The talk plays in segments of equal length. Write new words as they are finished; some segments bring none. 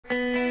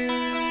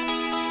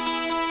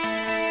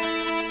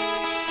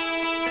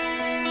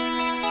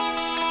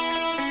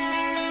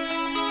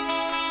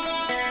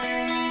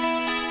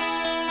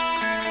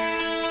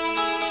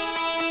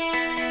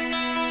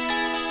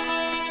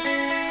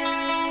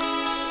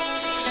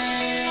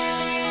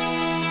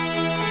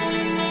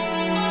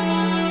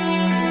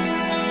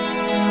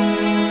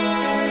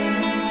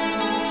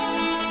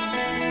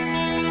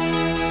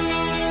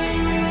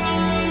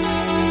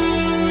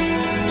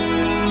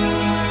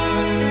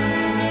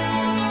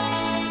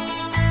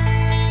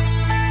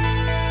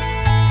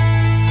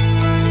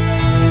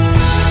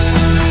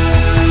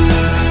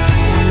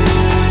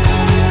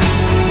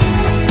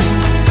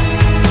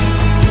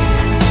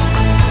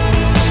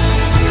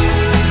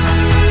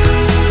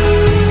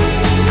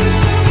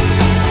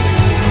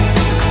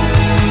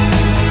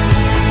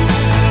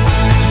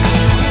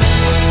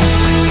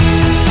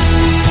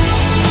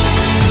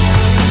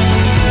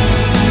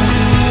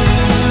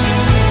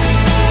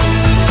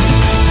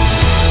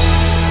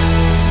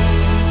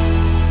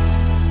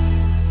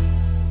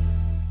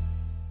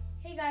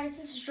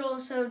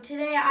So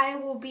today I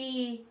will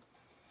be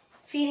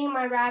feeding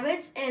my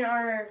rabbits in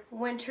our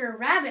winter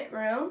rabbit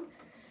room.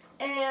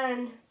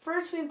 And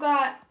first we've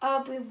got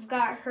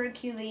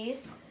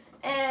Hercules.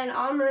 And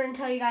I'm going to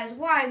tell you guys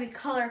why we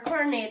color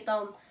coordinate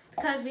them.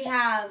 Because we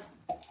have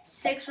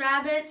 6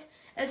 rabbits,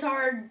 it's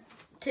hard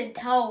to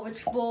tell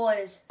which bowl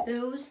is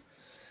whose.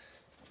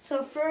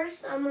 So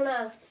first I'm going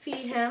to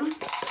feed him.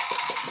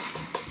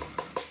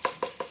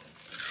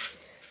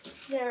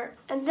 There.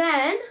 And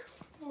then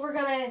we're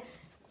going to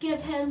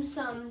give him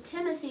some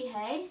Timothy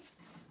hay.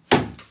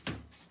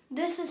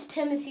 This is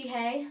Timothy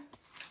hay.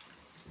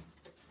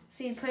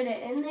 So you put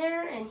it in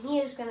there and he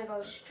is going to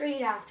go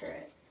straight after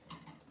it.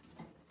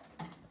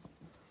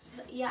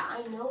 But yeah,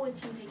 I know what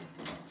you do.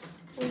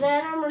 And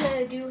then I'm going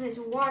to do his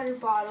water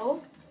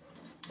bottle,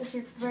 which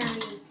is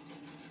very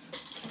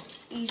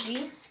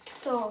easy.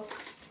 So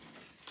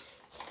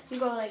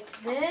you go like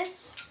this.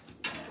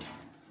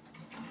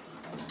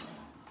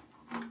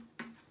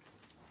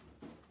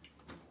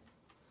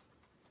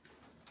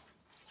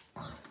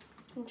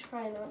 And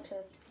try not to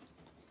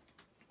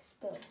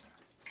spill.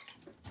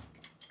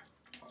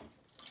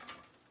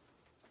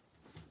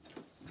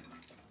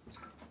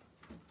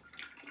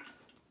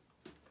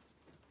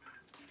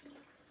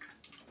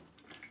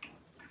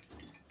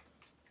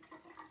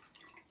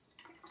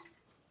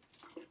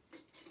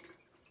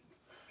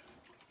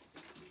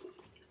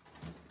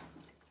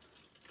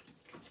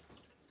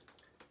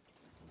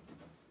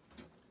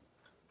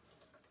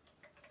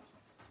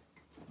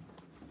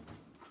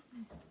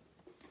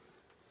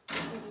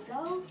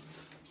 Go.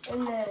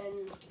 And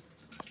then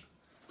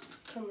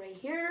come right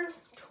here,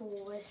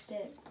 twist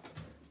it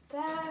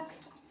back,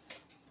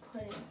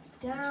 put it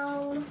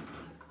down.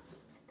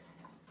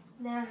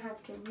 Then I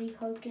have to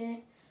rehook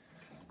it.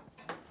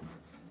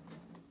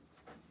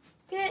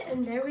 Okay,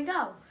 and there we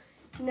go.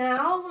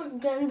 Now we're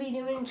going to be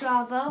doing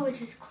Java,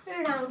 which is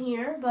clear down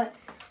here, but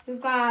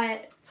we've got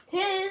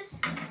his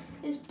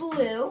is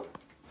blue,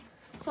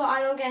 so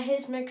I don't get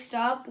his mixed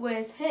up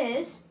with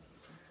his.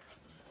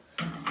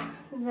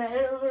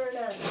 Then we're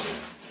gonna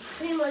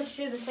pretty much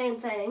do the same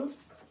thing.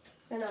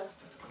 There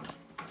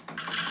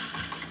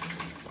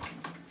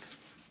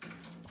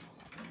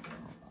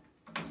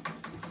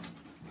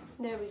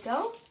we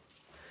go.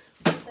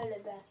 Put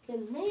it back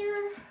in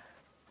there.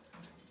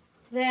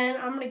 Then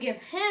I'm gonna give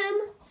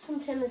him some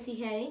Timothy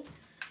hay.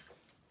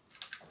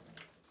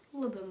 A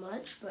little bit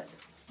much, but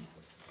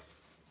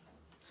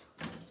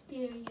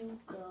there you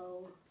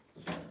go.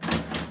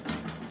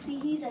 See,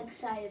 he's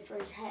excited for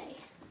his hay.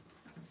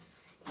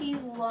 He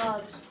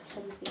loves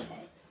Timothy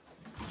hay.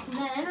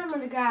 Then I'm going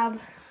to grab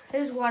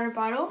his water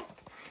bottle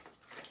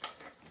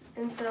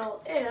and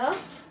fill it up.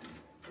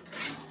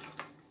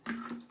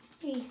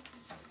 Hey.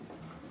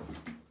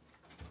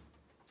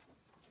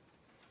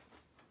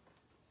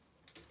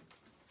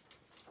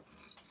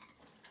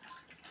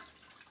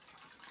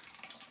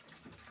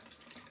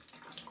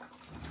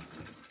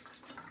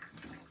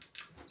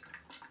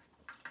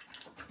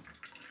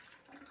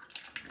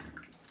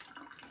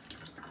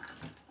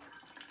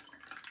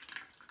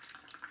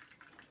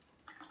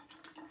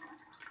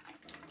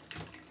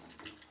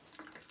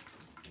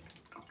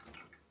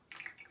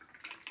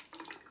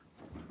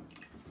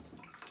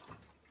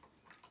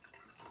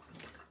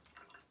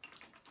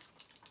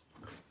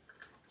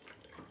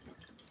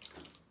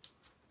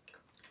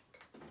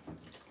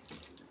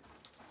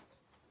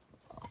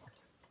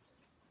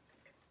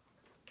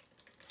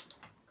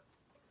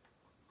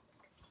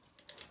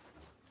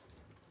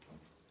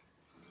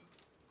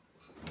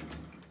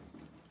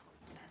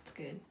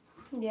 Good.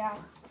 Yeah.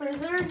 For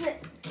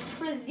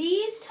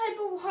these type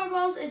of hard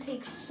balls, it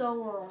takes so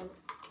long.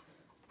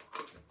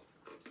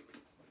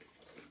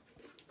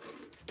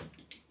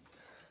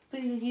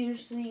 But he's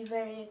usually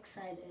very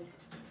excited.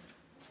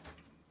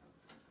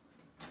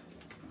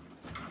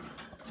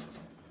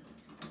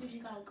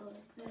 You gotta go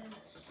like this.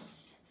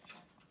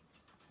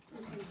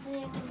 Do some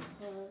things.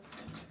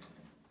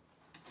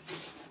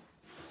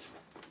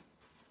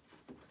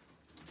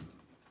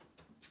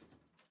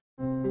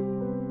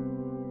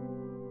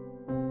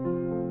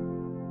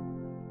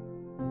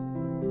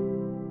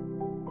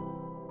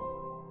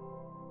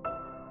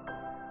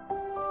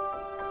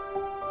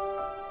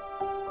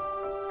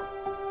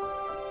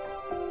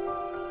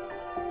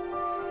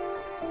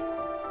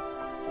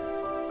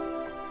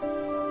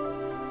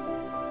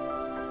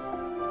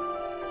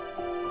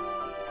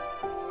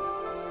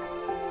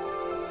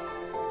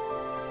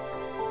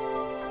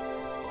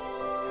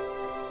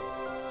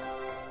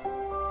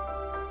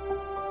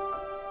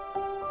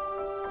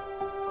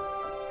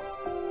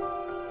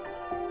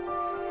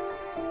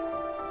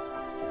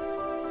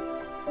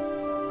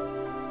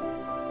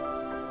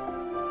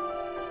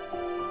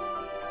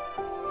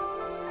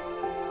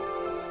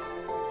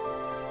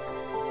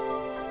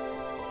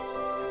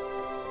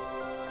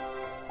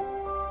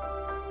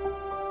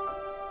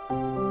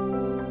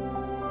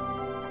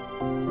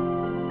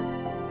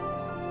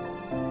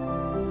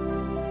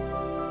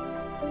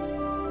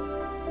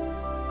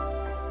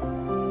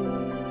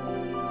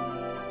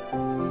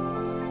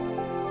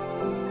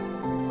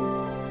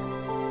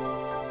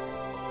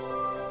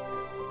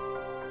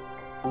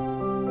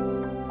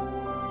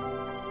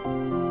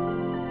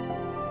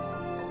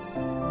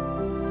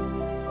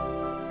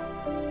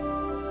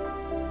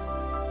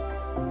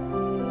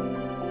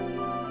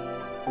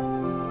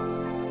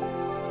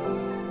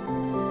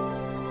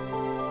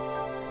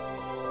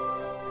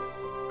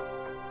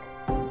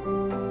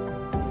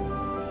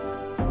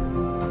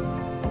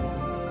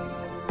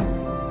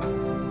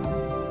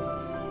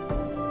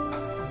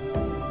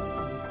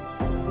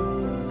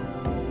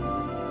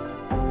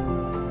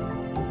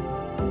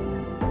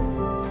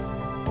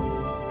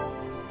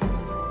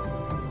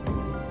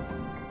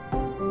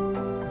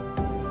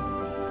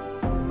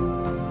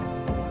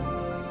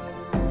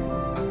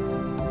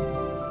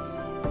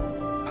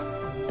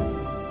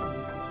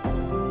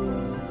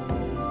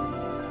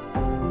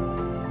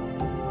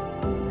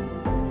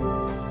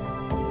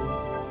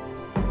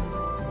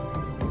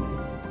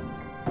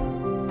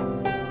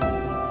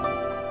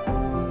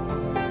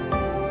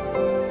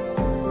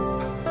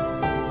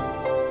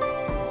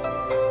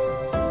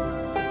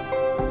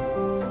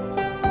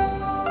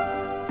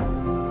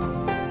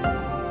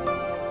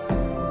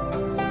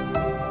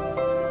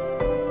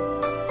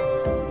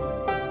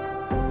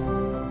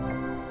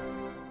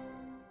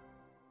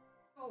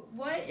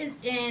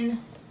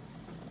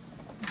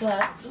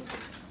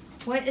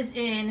 what is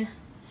in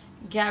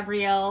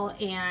Gabrielle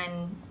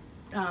and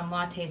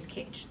Latte's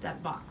cage?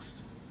 That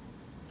box.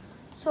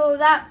 So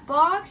that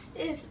box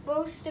is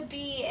supposed to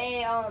be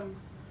a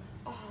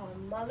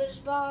mother's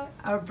box.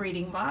 Our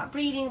breeding box.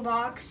 Breeding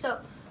box. So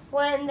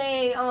when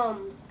they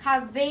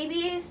have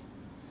babies,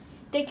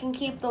 they can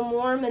keep them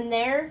warm in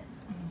there.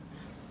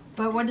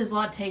 But what does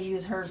Latte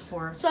use hers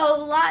for?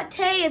 So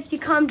Latte, if you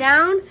come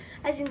down,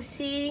 as you can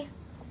see,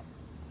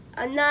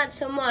 not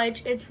so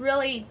much. It's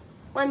really,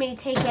 let me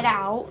take it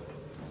out.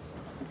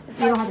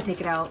 You don't have to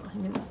take it out.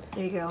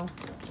 There you go.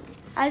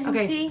 As you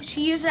can see,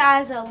 she uses it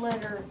as a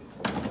litter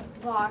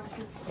box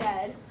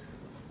instead.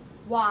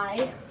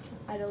 Why?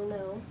 I don't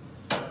know.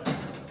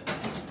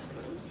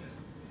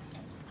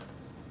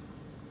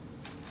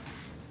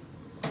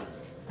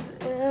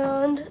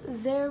 And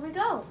there we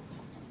go.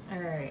 All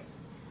right.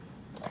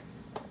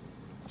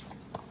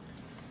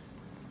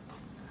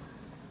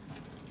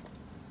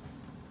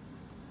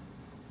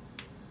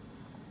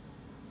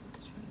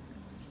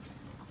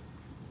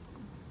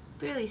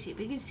 Barely see,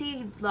 but you can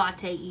see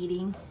Latte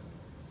eating.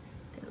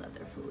 They love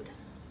their food.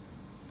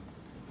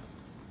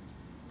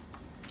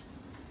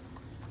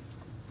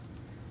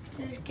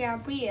 There's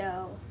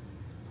Gabrielle.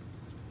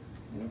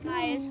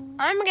 Guys,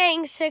 I'm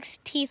getting 6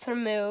 teeth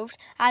removed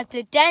at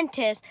the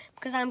dentist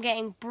because I'm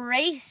getting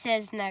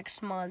braces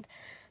next month.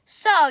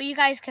 So you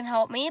guys can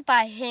help me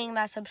by hitting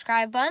that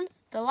subscribe button,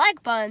 the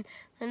like button,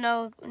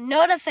 the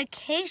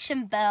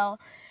notification bell,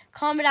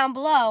 comment down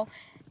below,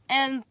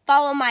 and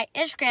follow my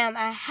Instagram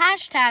at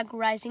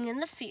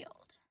 #RisingInTheField.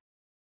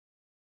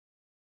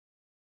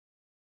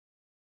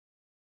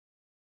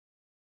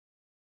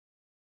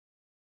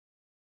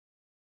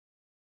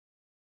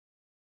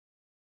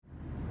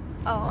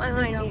 Oh, I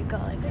might need to go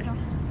like this.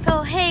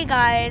 So, hey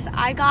guys,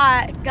 I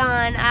got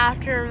done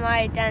after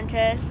my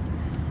dentist.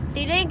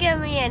 They didn't give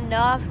me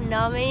enough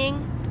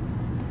numbing.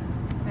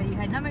 But you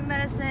had numbing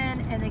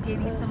medicine and they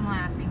gave you some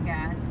laughing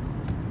gas.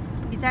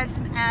 He's had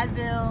some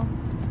Advil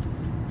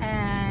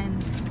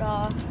and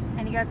Stuff.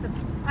 And he got some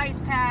ice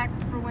pack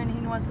for when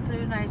he wants to put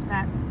it in an ice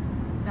pack.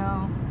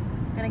 So,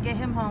 gonna get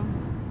him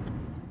home.